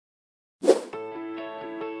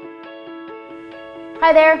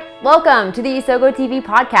Hi there, welcome to the Isogo TV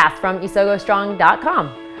podcast from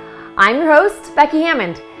isogostrong.com. I'm your host, Becky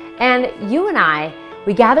Hammond, and you and I,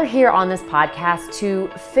 we gather here on this podcast to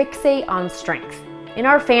fixate on strength in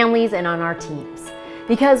our families and on our teams.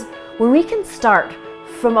 Because when we can start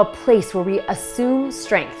from a place where we assume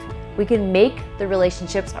strength, we can make the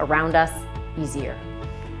relationships around us easier.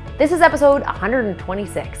 This is episode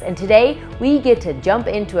 126, and today we get to jump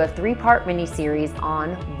into a 3-part mini-series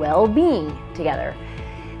on well-being together.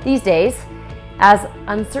 These days, as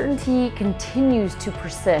uncertainty continues to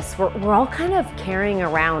persist, we're all kind of carrying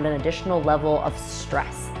around an additional level of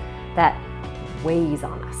stress that weighs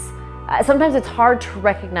on us. Sometimes it's hard to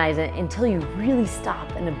recognize it until you really stop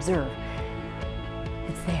and observe.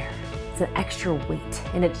 It's there. It's an extra weight,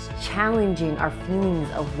 and it's challenging our feelings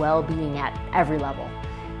of well-being at every level.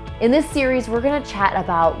 In this series, we're going to chat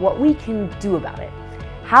about what we can do about it,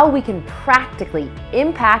 how we can practically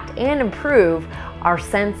impact and improve our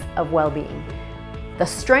sense of well-being. The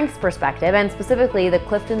strengths perspective, and specifically the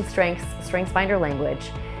Clifton StrengthsFinder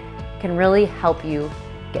language, can really help you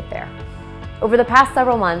get there. Over the past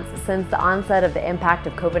several months, since the onset of the impact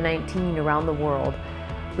of COVID-19 around the world,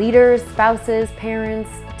 leaders, spouses,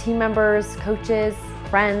 parents, team members, coaches,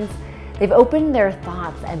 friends, they've opened their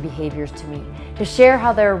thoughts and behaviors to me to share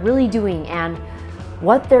how they're really doing and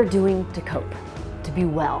what they're doing to cope, to be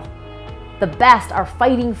well. The best are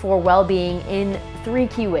fighting for well-being in 3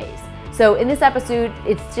 key ways. So in this episode,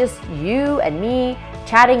 it's just you and me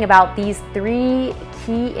chatting about these 3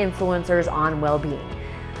 key influencers on well-being.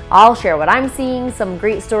 I'll share what I'm seeing, some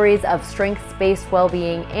great stories of strengths-based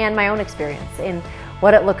well-being, and my own experience in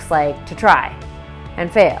what it looks like to try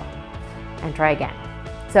and fail and try again.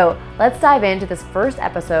 So let's dive into this first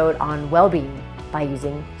episode on well-being by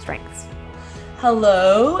using strengths.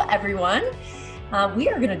 Hello, everyone. We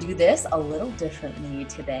are going to do this a little differently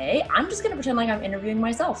today. I'm just going to pretend like I'm interviewing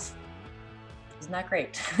myself. Isn't that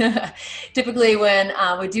great? Typically when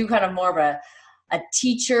we do kind of more of a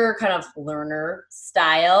teacher kind of learner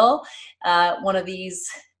style, one of these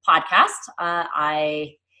podcasts,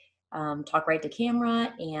 I talk right to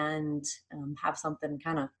camera and have something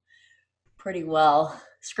kind of pretty well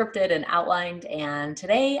scripted and outlined. And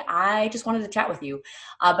today I just wanted to chat with you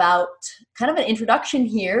about kind of an introduction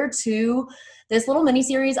here to this little mini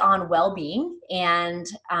series on well-being. And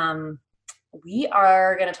we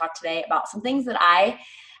are going to talk today about some things that I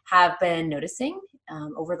have been noticing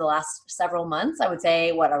over the last several months. I would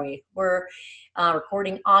say, what are we? We're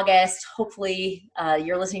recording August. Hopefully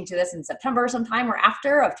you're listening to this in September sometime or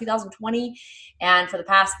after of 2020. And for the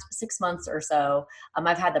past 6 months or so,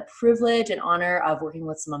 I've had the privilege and honor of working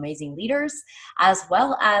with some amazing leaders, as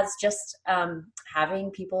well as just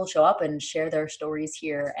having people show up and share their stories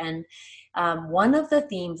here. And one of the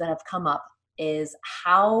themes that have come up is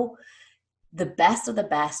how the best of the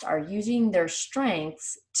best are using their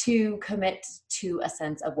strengths to commit to a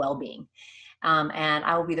sense of well-being. And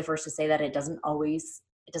I will be the first to say that it doesn't always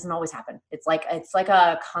happen. It's like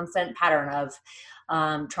a constant pattern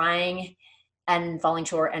of trying and falling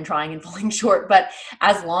short and trying and falling short. But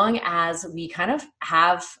as long as we kind of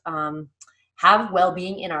have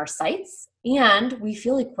well-being in our sights and we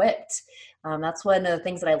feel equipped, that's one of the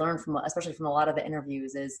things that I learned from, especially from a lot of the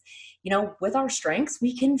interviews, is, with our strengths,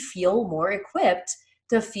 we can feel more equipped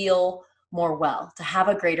to feel more well, to have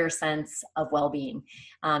a greater sense of well-being.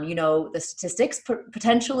 The statistics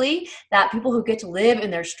potentially that people who get to live in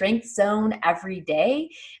their strength zone every day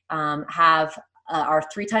are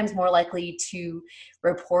 3 times more likely to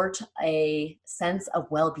report a sense of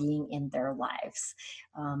well-being in their lives.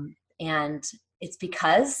 And it's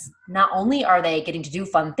because not only are they getting to do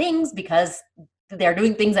fun things because they're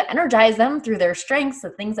doing things that energize them through their strengths, the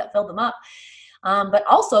things that fill them up, but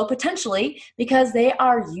also potentially because they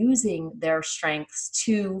are using their strengths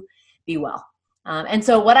to be well. And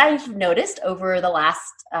so what I've noticed over the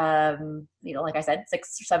last, like I said,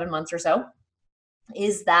 6 or 7 months or so,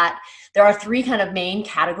 is that there are 3 kind of main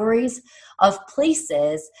categories of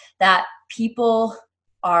places that people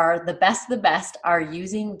are the best are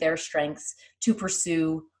using their strengths to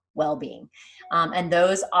pursue well-being. And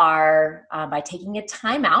those are by taking a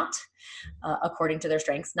timeout according to their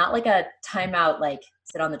strengths, not like a timeout like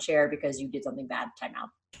sit on the chair because you did something bad timeout.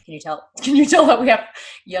 Can you tell that we have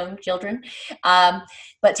young children?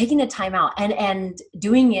 But taking a time out and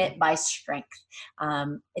doing it by strength.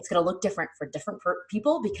 It's going to look different for different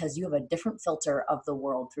people because you have a different filter of the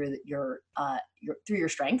world through your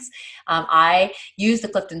strengths. I use the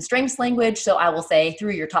Clifton Strengths language, so I will say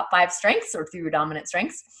through your top 5 strengths or through your dominant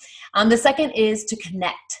strengths. The second is to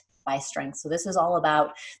connect by strength. So this is all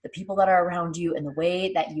about the people that are around you and the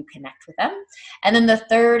way that you connect with them. And then the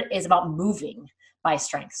third is about moving by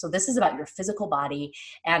strength. So this is about your physical body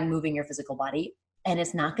and moving your physical body. And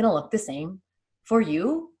it's not going to look the same for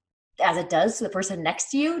you as it does to the person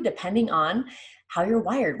next to you, depending on how you're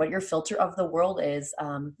wired, what your filter of the world is.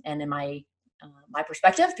 And in my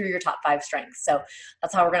perspective, through your top 5 strengths. So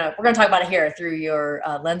that's how we're gonna talk about it here through your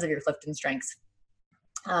lens of your Clifton strengths.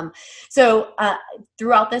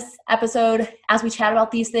 Throughout this episode, as we chat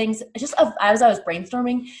about these things, just as I was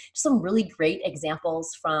brainstorming, just some really great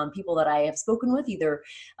examples from people that I have spoken with, either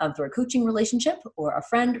through a coaching relationship or a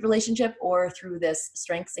friend relationship, or through this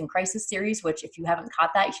Strengths in Crisis series, which if you haven't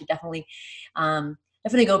caught that, you should definitely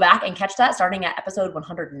go back and catch that, starting at episode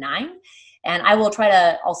 109. And I will try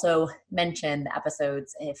to also mention the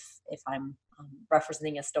episodes if I'm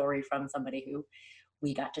referencing a story from somebody who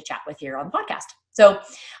we got to chat with here on the podcast. So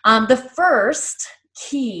the first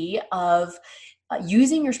key of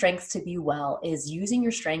using your strengths to be well is using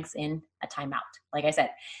your strengths in a timeout. Like I said,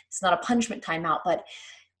 it's not a punishment timeout, but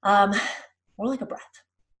more like a breath,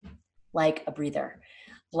 like a breather,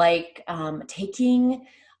 like taking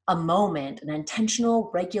a moment, an intentional,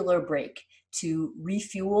 regular break to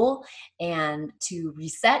refuel and to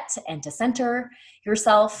reset and to center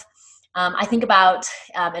yourself. I think about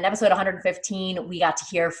in episode 115, we got to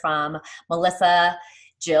hear from Melissa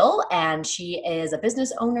Jill, and she is a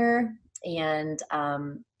business owner, and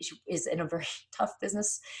she is in a very tough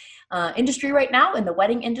business industry right now, in the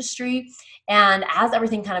wedding industry. And as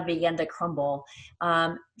everything kind of began to crumble,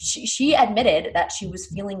 she admitted that she was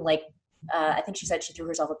feeling like, I think she said she threw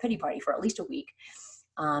herself a pity party for at least a week.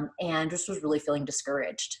 And just was really feeling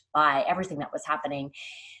discouraged by everything that was happening.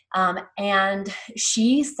 And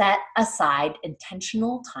she set aside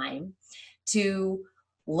intentional time to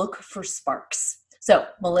look for sparks. So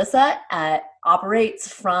Melissa operates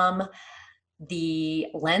from the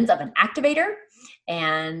lens of an activator.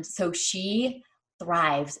 And so she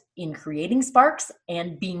thrives in creating sparks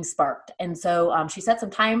and being sparked. And so she set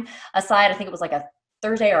some time aside, I think it was like a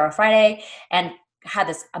Thursday or a Friday, and had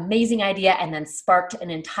this amazing idea and then sparked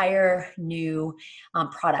an entire new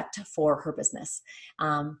product for her business.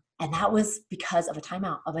 And that was because of a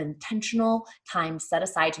timeout, of intentional time set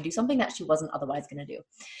aside to do something that she wasn't otherwise going to do.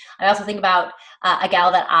 I also think about a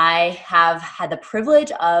gal that I have had the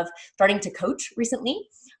privilege of starting to coach recently.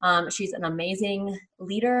 She's an amazing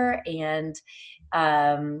leader and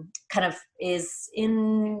kind of is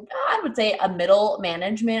in, I would say, a middle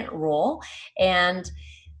management role. And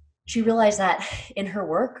she realized that in her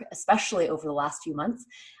work, especially over the last few months,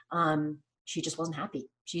 she just wasn't happy.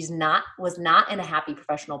 Was not in a happy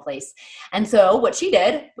professional place. And so what she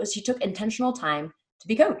did was she took intentional time to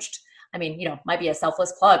be coached. I mean, might be a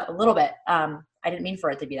selfless plug a little bit. I didn't mean for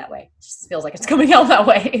it to be that way. It just feels like it's coming out that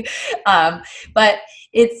way. But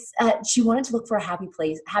it's, she wanted to look for a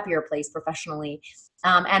happier place professionally.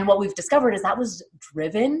 And what we've discovered is that was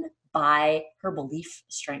driven by her belief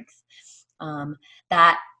strength.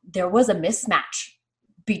 That there was a mismatch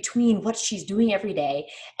between what she's doing every day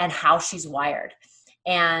and how she's wired.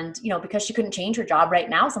 And, because she couldn't change her job right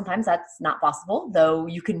now, sometimes that's not possible, though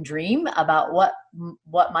you can dream about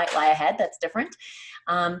what might lie ahead that's different.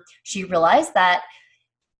 She realized that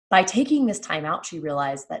by taking this time out, she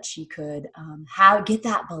realized that she could get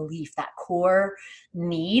that belief, that core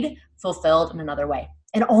need fulfilled in another way,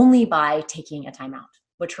 and only by taking a time out,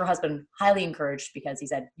 which her husband highly encouraged, because he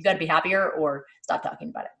said, you got to be happier or stop talking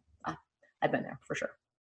about it. I've been there for sure.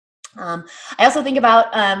 I also think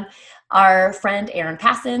about our friend Erin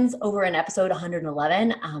Passons over in episode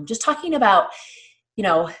 111, just talking about,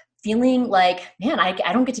 feeling like, man,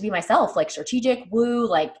 I don't get to be myself, like strategic, woo,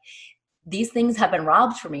 like these things have been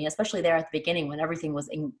robbed from me, especially there at the beginning when everything was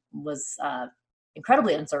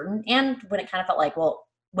incredibly uncertain, and when it kind of felt like, well,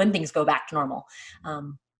 when things go back to normal,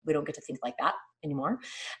 we don't get to think like that anymore.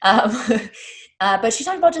 But she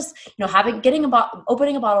talked about just, opening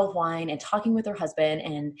a bottle of wine and talking with her husband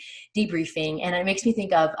and debriefing. And it makes me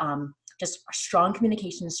think of just strong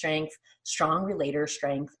communication strength, strong relator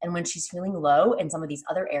strength. And when she's feeling low in some of these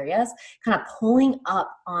other areas, kind of pulling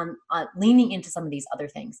up on leaning into some of these other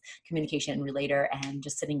things, communication and relator, and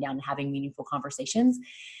just sitting down and having meaningful conversations,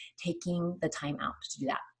 taking the time out to do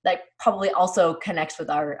that. That probably also connects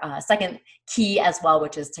with our second key as well,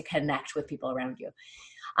 which is to connect with people around you.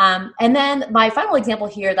 And then my final example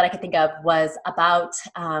here that I could think of was about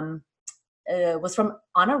was from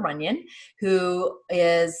Anna Runyon, who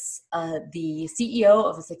is the CEO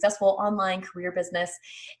of a successful online career business.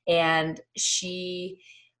 And she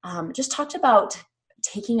just talked about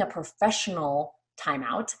taking a professional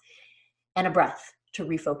timeout and a breath to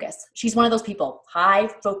refocus. She's one of those people, high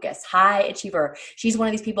focus, high achiever. She's one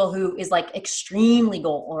of these people who is like extremely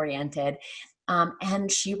goal oriented.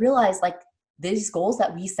 And she realized like these goals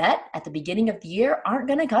that we set at the beginning of the year aren't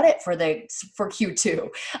going to cut it for Q2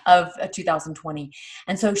 of 2020.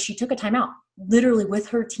 And so she took a time out, literally with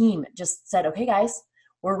her team, just said, okay, guys,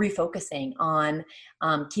 we're refocusing on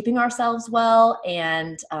keeping ourselves well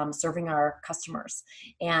and serving our customers.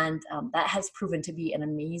 And that has proven to be an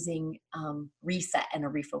amazing reset and a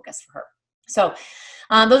refocus for her. So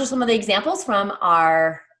those are some of the examples from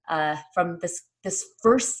from this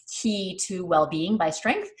first key to well-being by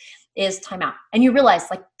Strength is time out. And you realize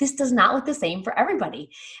like this does not look the same for everybody.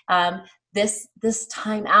 This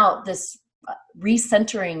time out, this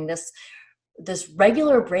recentering, this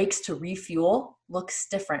regular breaks to refuel looks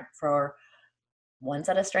different for one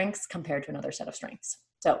set of strengths compared to another set of strengths.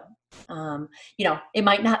 So, it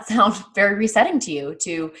might not sound very resetting to you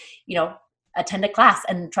to, attend a class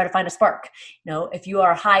and try to find a spark. If you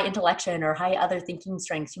are high intellection or high other thinking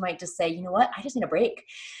strengths, you might just say, you know what, I just need a break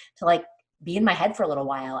to like be in my head for a little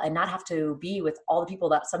while and not have to be with all the people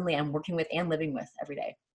that suddenly I'm working with and living with every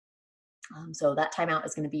day. So that timeout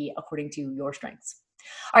is going to be according to your strengths.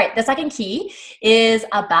 All right, the second key is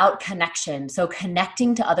about connection. So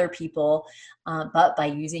connecting to other people, but by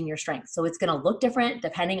using your strengths. So it's going to look different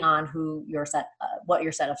depending on what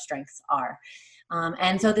your set of strengths are.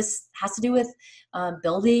 And so this has to do with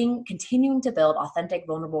continuing to build authentic,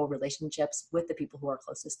 vulnerable relationships with the people who are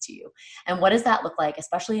closest to you. And what does that look like,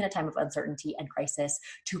 especially in a time of uncertainty and crisis,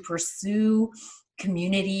 to pursue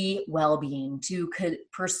community well-being, to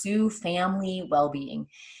pursue family well-being?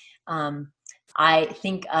 I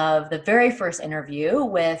think of the very first interview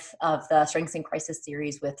of the Strengths in Crisis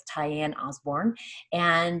series with Tyann Osborne,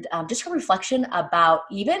 and just her reflection about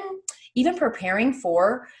even preparing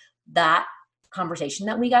for that conversation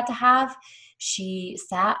that we got to have. She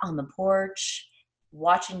sat on the porch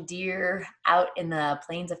watching deer out in the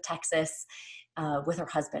plains of Texas with her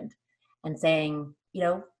husband and saying,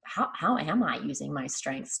 how am I using my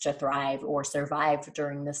strengths to thrive or survive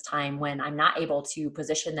during this time when I'm not able to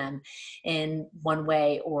position them in one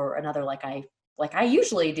way or another like I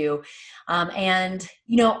usually do?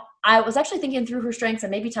 I was actually thinking through her strengths,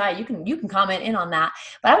 and maybe Ty, you can comment in on that.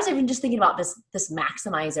 But I was even just thinking about this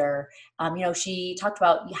maximizer. She talked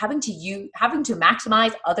about having to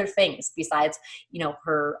maximize other things besides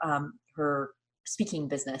her speaking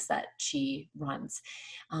business that she runs.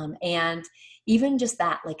 And even just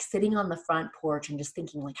that, like sitting on the front porch and just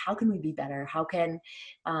thinking like, how can we be better? How can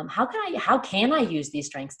I use these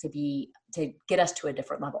strengths to get us to a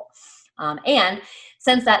different level? And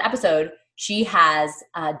since that episode, she has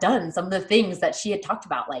done some of the things that she had talked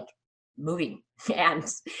about, like moving and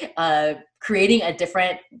creating a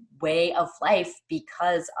different way of life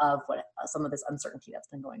because of some of this uncertainty that's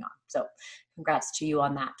been going on. So congrats to you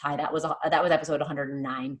on that, Ty. That was episode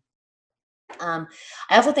 109. I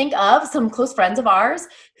also think of some close friends of ours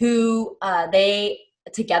who they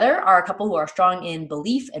together are a couple who are strong in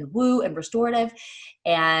belief and woo and restorative.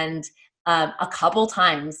 And a couple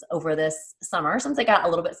times over this summer, since it got a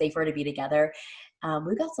little bit safer to be together,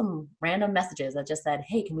 we got some random messages that just said,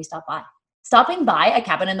 hey, can we stop by? Stopping by a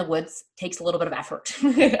cabin in the woods takes a little bit of effort,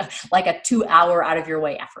 like a 2-hour out of your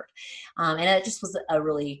way effort. And it just was a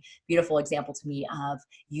really beautiful example to me of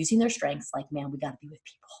using their strengths. Like, man, we got to be with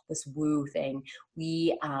people, this woo thing.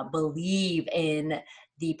 We believe in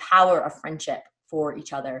the power of friendship for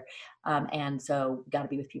each other. And so we got to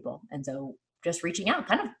be with people. And so just reaching out,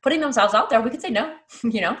 kind of putting themselves out there. We could say no,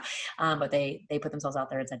 but they put themselves out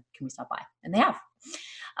there and said, can we stop by? And they have.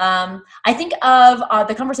 I think of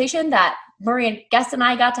the conversation that Murray and Guest and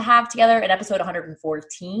I got to have together in episode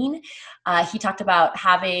 114. He talked about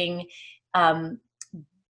having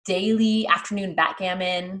daily afternoon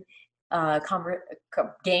backgammon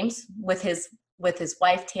games with his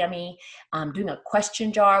wife, Tammy, doing a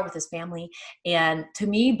question jar with his family. And to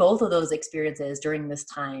me, both of those experiences during this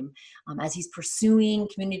time, as he's pursuing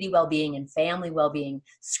community well-being and family well-being,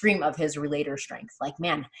 scream of his relator strength. Like,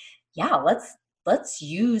 man, yeah, let's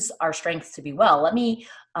use our strengths to be well. Let me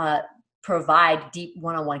provide deep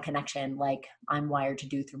one-on-one connection like I'm wired to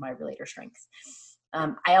do through my relator strengths.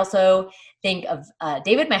 I also think of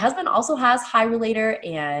David, my husband, also has high relator,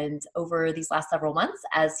 and over these last several months,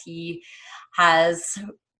 as he has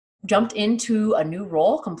jumped into a new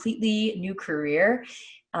role, completely new career,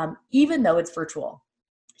 even though it's virtual,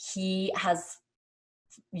 he has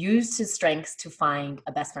used his strengths to find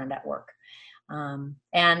a best friend at work.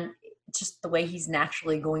 And just the way he's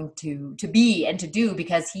naturally going to be and to do,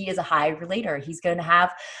 because he is a high relator. He's going to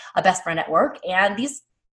have a best friend at work, and these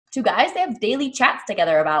two guys, they have daily chats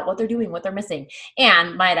together about what they're doing, what they're missing.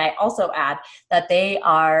 And might I also add that they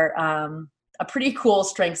are a pretty cool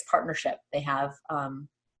strengths partnership. They have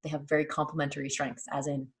very complementary strengths, as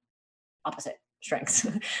in opposite strengths.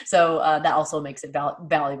 So that also makes it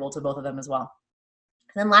valuable to both of them as well.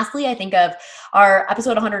 And then lastly, I think of our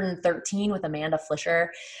episode 113 with Amanda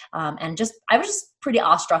Flischer. And I was just pretty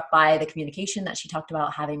awestruck by the communication that she talked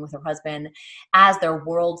about having with her husband as their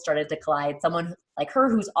world started to collide. Someone like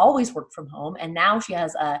her who's always worked from home, and now she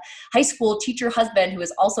has a high school teacher husband who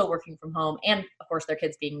is also working from home, and of course their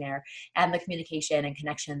kids being there, and the communication and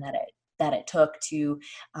connection that it took to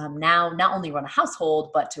now not only run a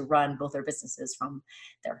household, but to run both their businesses from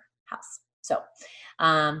their house. So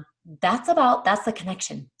that's the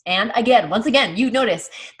connection. And again, once again, you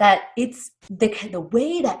notice that it's the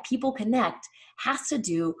way that people connect has to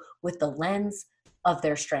do with the lens of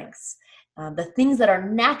their strengths. The things that are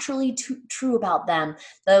naturally true about them,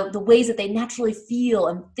 the ways that they naturally feel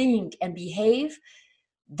and think and behave,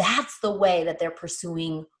 that's the way that they're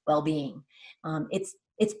pursuing well-being.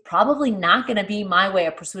 It's probably not going to be my way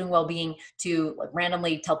of pursuing well-being to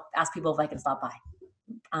randomly ask people if I can stop by.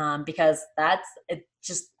 Because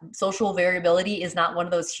just social variability is not one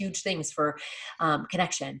of those huge things for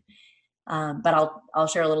connection. But I'll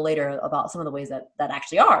share a little later about some of the ways that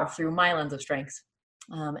actually are through my lens of strengths.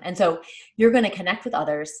 And so you're going to connect with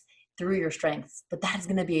others through your strengths, but that is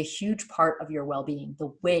going to be a huge part of your well-being,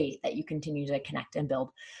 the way that you continue to connect and build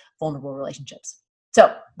vulnerable relationships.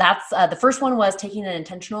 So that's the first one, was taking an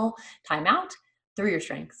intentional time out through your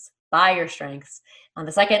strengths, by your strengths. And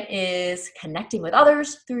the second is connecting with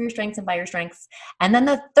others through your strengths and by your strengths. And then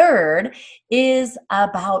the third is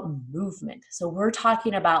about movement. So we're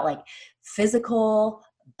talking about like physical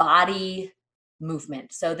body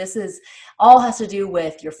movement. So this all has to do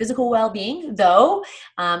with your physical well-being, though,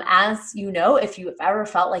 as you know, if you've ever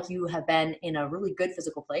felt like you have been in a really good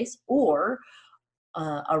physical place or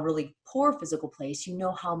a really poor physical place, you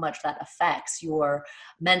know how much that affects your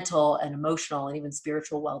mental and emotional and even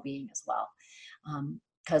spiritual well-being as well.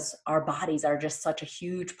 Because our bodies are just such a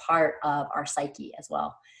huge part of our psyche as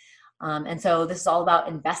well. And so this is all about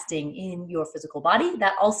investing in your physical body.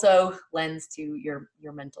 That also lends to your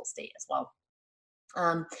mental state as well.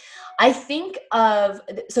 I think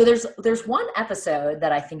so there's one episode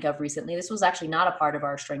that I think of recently. This was actually not a part of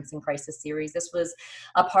our Strengths in Crisis series. This was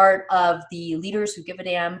a part of the Leaders Who Give a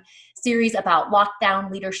Damn series about lockdown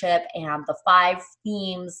leadership and the 5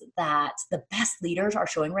 themes that the best leaders are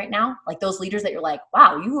showing right now. Like those leaders that you're like,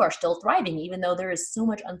 wow, you are still thriving, even though there is so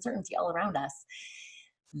much uncertainty all around us.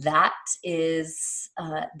 That is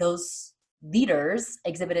those leaders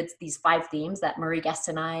exhibited these 5 themes that Murray Guest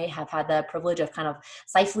and I have had the privilege of kind of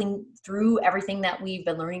siphoning through everything that we've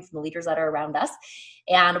been learning from the leaders that are around us.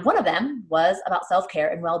 And one of them was about self-care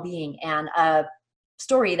and well-being. And a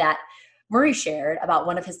story that Murray shared about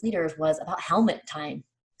one of his leaders was about helmet time.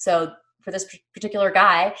 So for this particular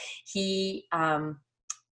guy, I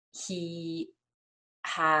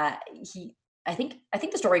think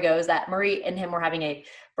the story goes that Murray and him were having a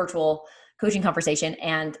virtual coaching conversation,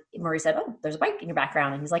 and Murray said, "Oh, there's a bike in your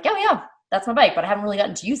background." And he's like, "Oh yeah, that's my bike, but I haven't really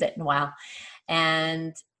gotten to use it in a while."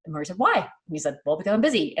 And Murray said, "Why?" And he said, "Well, because I'm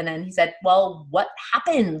busy." And then he said, "Well, what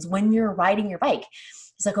happens when you're riding your bike?"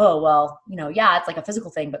 He's like, "Oh, well, yeah, it's like a physical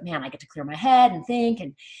thing, but man, I get to clear my head and think."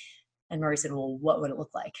 And Murray said, "Well, what would it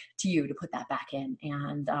look like to you to put that back in?"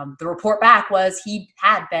 And the report back was he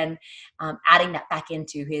had been adding that back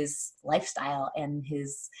into his lifestyle and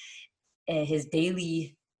his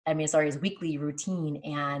weekly routine.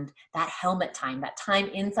 And that helmet time, that time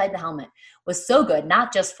inside the helmet, was so good,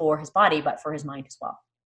 not just for his body, but for his mind as well.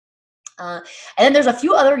 And then there's a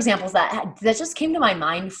few other examples that just came to my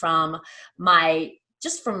mind from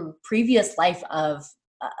previous life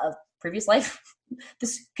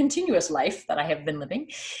this continuous life that I have been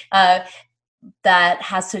living, that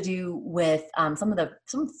has to do with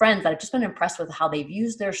some friends that I've just been impressed with how they've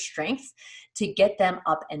used their strengths to get them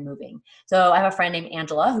up and moving. So I have a friend named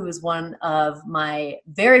Angela, who is one of my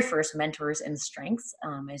very first mentors in strengths.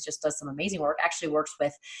 It just does some amazing work, actually works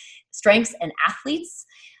with strengths and athletes.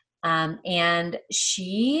 And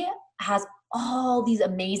she has all these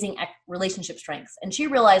amazing relationship strengths. And she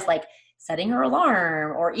realized like setting her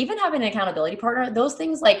alarm or even having an accountability partner, those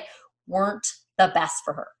things like weren't the best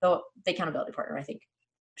for her. Though the accountability partner, I think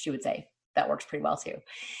she would say that works pretty well too.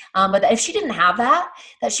 But if she didn't have that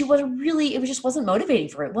she it just wasn't motivating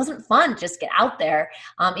for her. It wasn't fun to just get out there,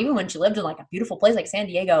 even when she lived in like a beautiful place like San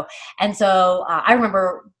Diego. And so I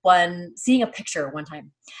remember seeing a picture one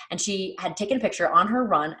time, and she had taken a picture on her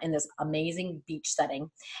run in this amazing beach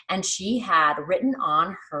setting. And she had written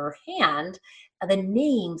on her hand the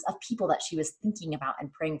names of people that she was thinking about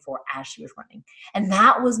and praying for as she was running. And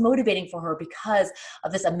that was motivating for her because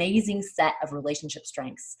of this amazing set of relationship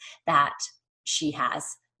strengths that she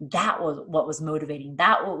has that was what was motivating.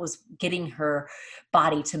 That what was getting her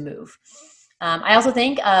body to move. I also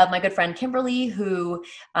think of my good friend Kimberly, who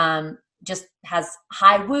just has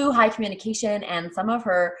high woo, high communication, and some of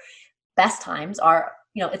her best times are,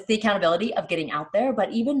 it's the accountability of getting out there.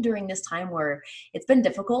 But even during this time where it's been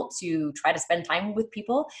difficult to try to spend time with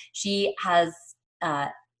people, she has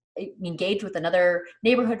engaged with another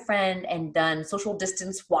neighborhood friend and done social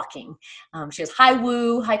distance walking. She has high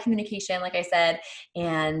woo, high communication, like I said,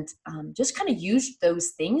 and just kind of used those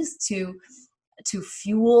things to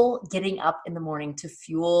fuel getting up in the morning, to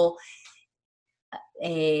fuel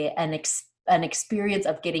an experience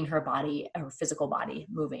of getting her physical body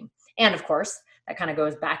moving. And of course, that kind of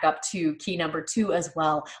goes back up to key number 2 as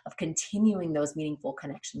well, of continuing those meaningful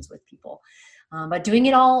connections with people. But doing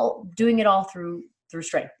it all through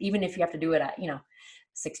strength, even if you have to do it at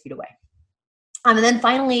 6 feet away. And then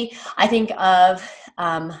finally, I think of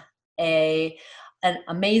an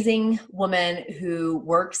amazing woman who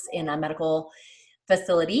works in a medical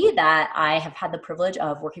facility that I have had the privilege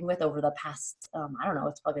of working with over the past, I don't know,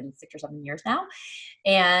 it's probably been 6 or 7 years now.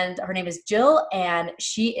 And her name is Jill, and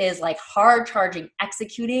she is like hard charging,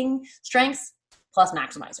 executing strengths plus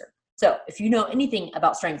maximizer. So if you know anything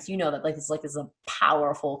about strengths, you know that this is a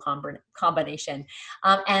powerful combination.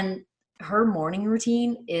 And her morning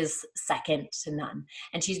routine is second to none.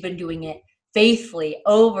 And she's been doing it faithfully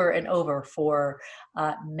over and over for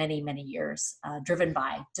many, many years, driven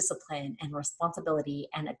by discipline and responsibility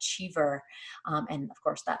and achiever. And of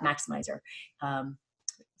course, that maximizer,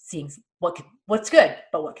 seeing what's good,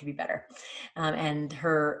 but what could be better. And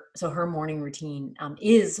her morning routine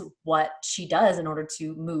is what she does in order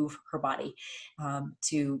to move her body,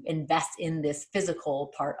 to invest in this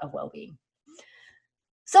physical part of well-being.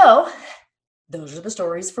 So those are the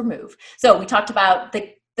stories for Move. So we talked about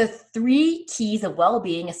the 3 keys of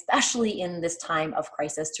well-being, especially in this time of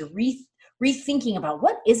crisis, to rethinking about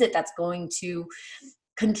what is it that's going to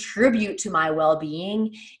contribute to my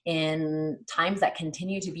well-being in times that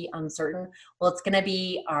continue to be uncertain. Well, it's going to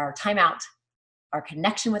be our time out, our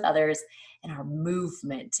connection with others, and our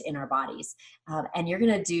movement in our bodies. And you're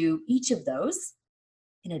going to do each of those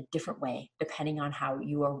in a different way, depending on how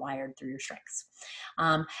you are wired through your strengths.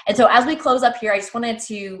 And so as we close up here, I just wanted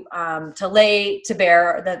to lay to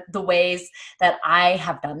bear the ways that I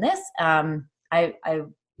have done this. I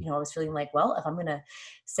was feeling like, well, if I'm going to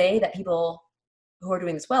say that people who are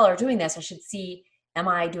doing this well are doing this, I should see, am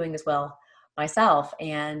I doing this well myself?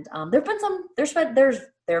 And there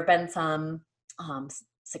have been some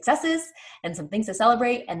successes and some things to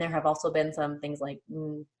celebrate. And there have also been some things like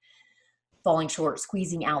falling short,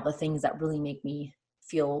 squeezing out the things that really make me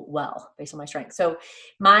feel well based on my strengths. So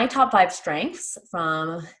my top 5 strengths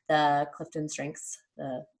from the Clifton Strengths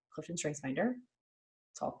Finder,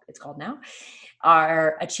 it's called now,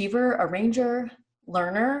 are achiever, arranger,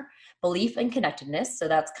 learner, belief, and connectedness. So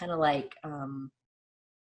that's kind of like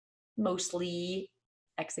mostly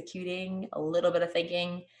executing, a little bit of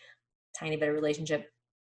thinking, tiny bit of relationship.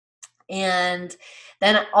 And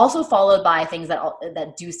then also followed by things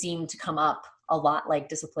that do seem to come up a lot, like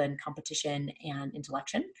discipline, competition, and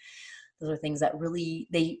intellection. Those are things that really,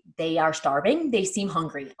 they are starving. They seem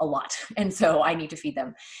hungry a lot. And so I need to feed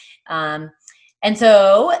them. And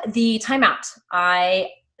so the timeout,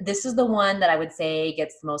 this is the one that I would say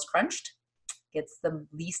gets the most crunched, gets the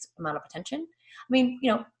least amount of attention. I mean,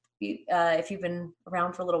 if you've been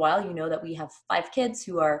around for a little while, you know that we have 5 kids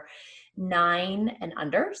who are 9 and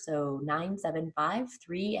under. So 9, 7, 5,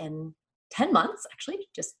 3, and 10 months, actually,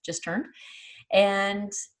 just turned.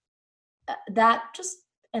 And that just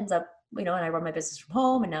ends up, and I run my business from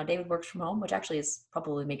home, and now David works from home, which actually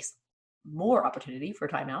probably makes more opportunity for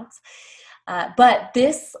timeouts. But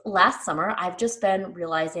this last summer, I've just been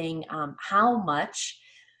realizing how much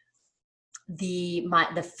the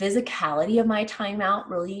physicality of my timeout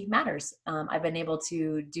really matters. I've been able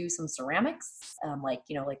to do some ceramics, like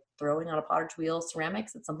throwing on a potter's wheel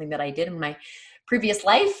ceramics. It's something that I did in my previous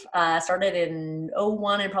life. Started in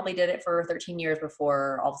 2001 and probably did it for 13 years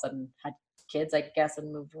before all of a sudden had kids, I guess,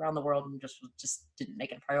 and moved around the world and just didn't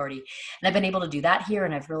make it a priority. And I've been able to do that here,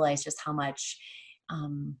 and I've realized just how much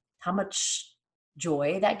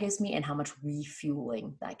joy that gives me and how much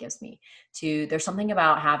refueling that gives me. There's something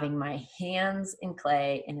about having my hands in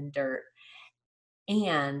clay and in dirt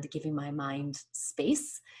and giving my mind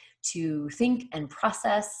space to think and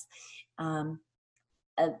process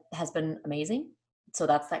has been amazing. So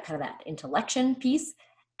that's that kind of that intellection piece.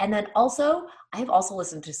 And then also, I've also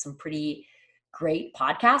listened to some pretty great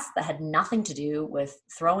podcasts that had nothing to do with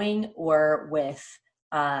throwing or with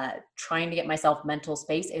trying to get myself mental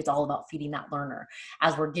space. It's all about feeding that learner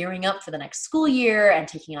as we're gearing up for the next school year and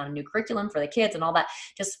taking on a new curriculum for the kids and all that.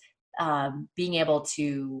 Just being able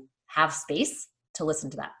to have space to listen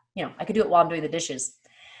to that. I could do it while I'm doing the dishes.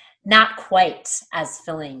 Not quite as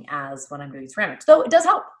filling as when I'm doing ceramics, though it does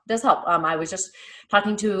help. I was just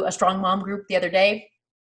talking to a strong mom group the other day,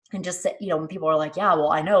 and just, when people are like, yeah,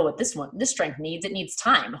 well, I know what this strength needs. It needs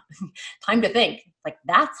time, time to think. Like,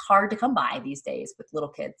 that's hard to come by these days with little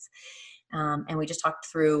kids. And we just talked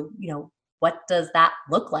through, what does that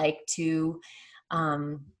look like to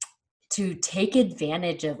take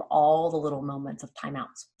advantage of all the little moments of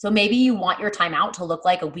timeouts. So maybe you want your timeout to look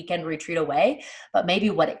like a weekend retreat away, but maybe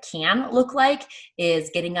what it can look like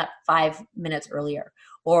is getting up 5 minutes earlier.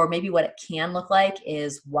 Or maybe what it can look like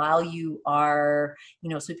is while you are,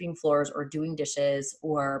 sweeping floors or doing dishes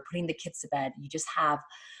or putting the kids to bed, you just have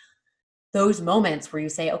those moments where you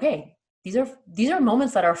say, okay, these are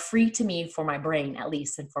moments that are free to me for my brain, at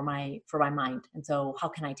least, and for my mind. And so how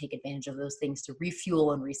can I take advantage of those things to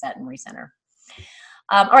refuel and reset and recenter?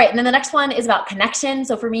 All right. And then the next one is about connection.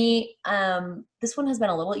 So for me, this one has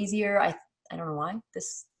been a little easier. I don't know why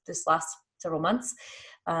this last several months,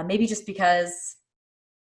 maybe just because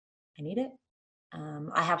I need it.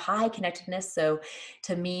 I have high connectedness. So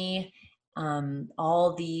to me,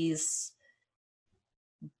 all these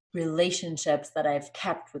relationships that I've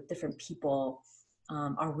kept with different people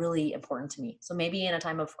are really important to me. So maybe in a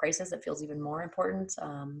time of crisis, it feels even more important.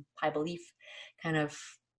 High belief kind of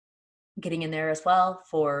getting in there as well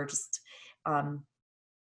for just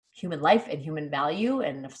human life and human value.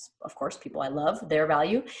 And of course, people I love, their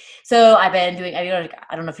value. So I've been doing, I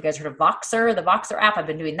don't know if you guys heard of Voxer, the Voxer app. I've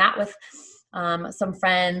been doing that with some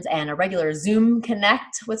friends, and a regular Zoom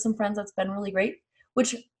Connect with some friends. That's been really great,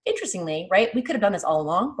 which interestingly, right, we could have done this all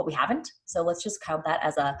along, but we haven't. So let's just count that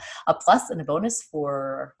as a plus and a bonus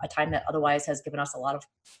for a time that otherwise has given us a lot of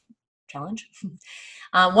challenge.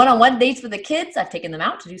 One-on-one dates with the kids. I've taken them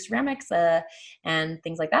out to do ceramics and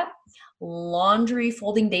things like that. Laundry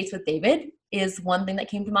folding dates with David is one thing that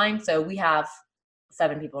came to mind. So we have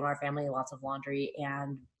 7 people in our family, lots of laundry,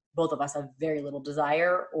 and both of us have very little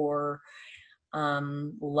desire or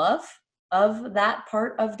love of that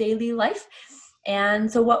part of daily life.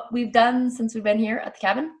 And so what we've done since we've been here at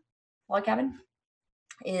the log cabin,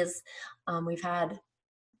 is we've had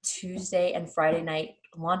Tuesday and Friday night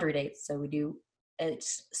laundry dates. So we do,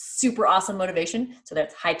 it's super awesome motivation. So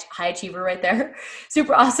that's high achiever right there.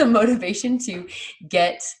 Super awesome motivation to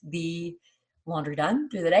get the laundry done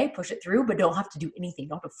through the day, push it through, but don't have to do anything.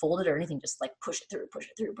 Don't have to fold it or anything. Just like push it through.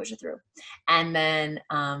 And then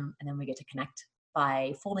we get to connect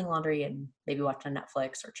by folding laundry and maybe watching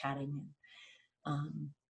Netflix or chatting.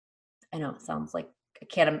 I know it sounds like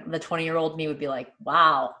the 20-year-old me would be like,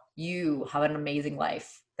 wow, you have an amazing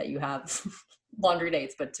life that you have laundry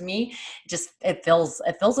dates. But to me, it fills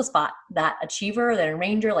a spot, that achiever, that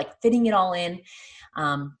arranger, like fitting it all in.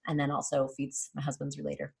 And then also feeds my husband's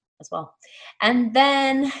relator as well. And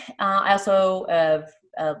then I also, I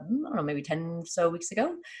don't know, maybe 10 or so weeks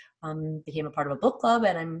ago, became a part of a book club,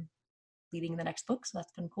 and I'm leading the next book. So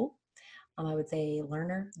that's been cool. I would say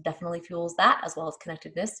learner definitely fuels that, as well as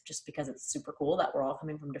connectedness, just because it's super cool that we're all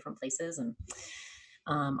coming from different places and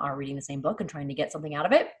are reading the same book and trying to get something out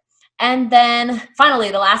of it. And then finally,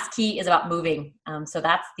 the last key is about moving. So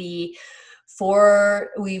that's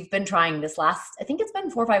we've been trying this last, I think it's been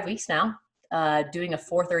 4 or 5 weeks now, doing a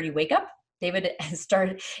 4:30 wake up. David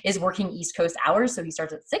is working East Coast hours, so he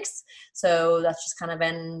starts at 6. So that's just kind of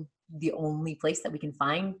been the only place that we can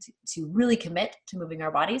find to really commit to moving our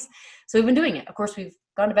bodies. So we've been doing it. Of course, we've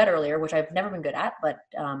gone to bed earlier, which I've never been good at, but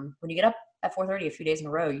when you get up at 4:30 a few days in a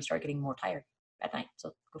row, you start getting more tired at night.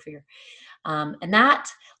 So go figure. And that,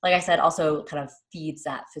 like I said, also kind of feeds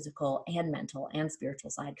that physical and mental and spiritual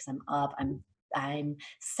side, because I'm up, I'm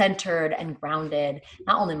centered and grounded,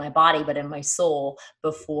 not only in my body, but in my soul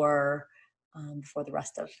before the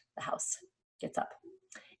rest of the house gets up.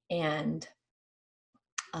 And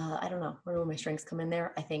I don't know, where will my strengths come in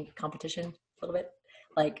there? I think competition a little bit.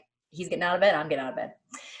 Like, he's getting out of bed, I'm getting out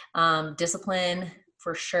of bed. Discipline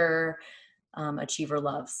for sure. Achiever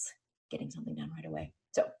loves getting something done right away.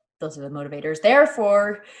 So those are the motivators there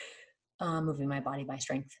for moving my body by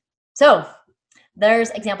strength. So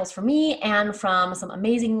there's examples from me and from some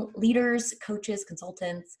amazing leaders, coaches,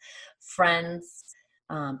 consultants, friends,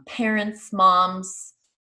 parents, moms,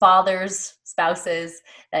 fathers, spouses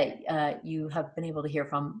that you have been able to hear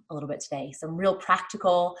from a little bit today. Some real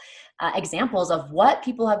practical examples of what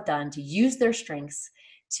people have done to use their strengths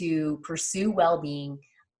to pursue well-being,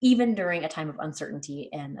 even during a time of uncertainty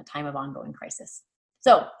and a time of ongoing crisis.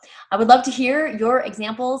 So I would love to hear your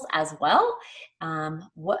examples as well.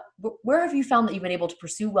 Where have you found that you've been able to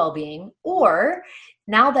pursue well-being? Or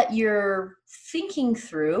now that you're thinking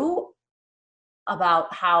through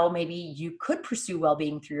about how maybe you could pursue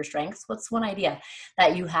well-being through your strengths, what's one idea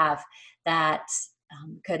that you have that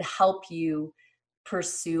could help you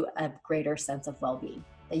pursue a greater sense of well-being?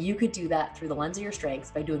 That you could do that through the lens of your strengths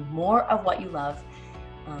by doing more of what you love,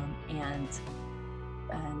 and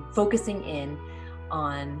focusing in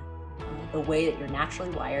on the way that you're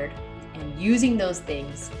naturally wired and using those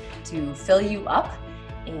things to fill you up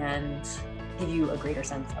and give you a greater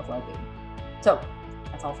sense of well-being. So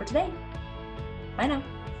that's all for today. Bye now.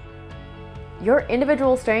 Your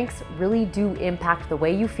individual strengths really do impact the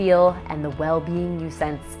way you feel and the well-being you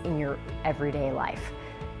sense in your everyday life.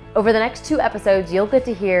 Over the next 2 episodes, you'll get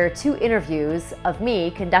to hear 2 interviews of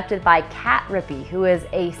me conducted by Kat Rippey, who is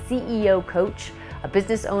a CEO coach, a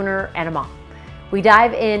business owner, and a mom. We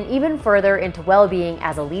dive in even further into well-being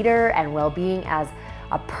as a leader and well-being as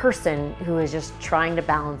a person who is just trying to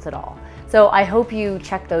balance it all. So I hope you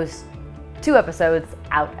check those 2 episodes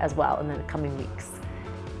out as well in the coming weeks.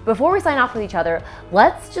 Before we sign off with each other,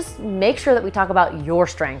 let's just make sure that we talk about your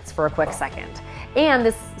strengths for a quick second and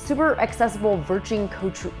this super accessible virtual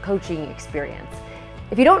coaching experience.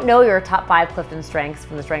 If you don't know your top 5 Clifton strengths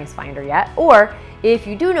from the Strengths Finder yet, or if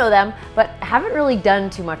you do know them but haven't really done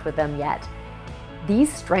too much with them yet,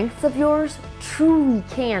 these strengths of yours truly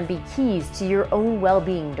can be keys to your own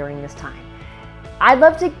well-being during this time. I'd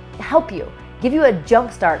love to help you, give you a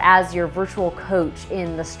jump start as your virtual coach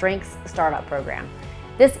in the Strengths Startup Program.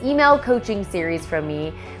 This email coaching series from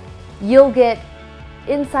me, you'll get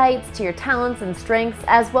insights to your talents and strengths,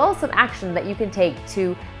 as well as some action that you can take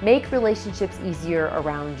to make relationships easier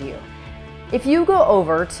around you. If you go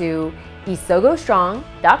over to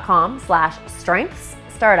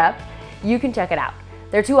isogostrong.com/strengthsstartup, you can check it out.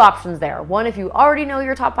 There are 2 options there. One if you already know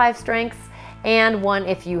your top 5 strengths, and one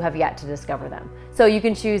if you have yet to discover them. So you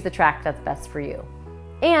can choose the track that's best for you.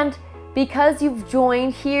 And because you've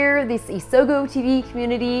joined here, this Isogo TV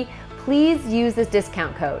community, please use this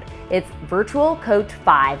discount code. It's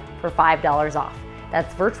virtualcoach5 for $5 off.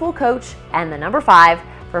 That's virtualcoach and the number 5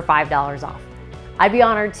 for $5 off. I'd be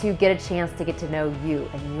honored to get a chance to get to know you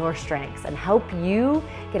and your strengths and help you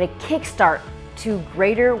get a kickstart to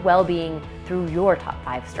greater well-being through your top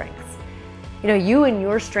 5 strengths. You know, you and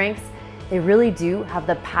your strengths, they really do have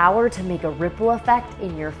the power to make a ripple effect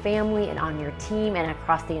in your family and on your team and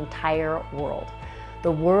across the entire world.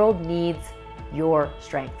 The world needs your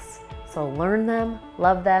strengths. So learn them,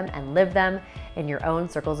 love them, and live them in your own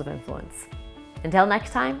circles of influence. Until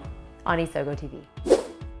next time on Isogo TV.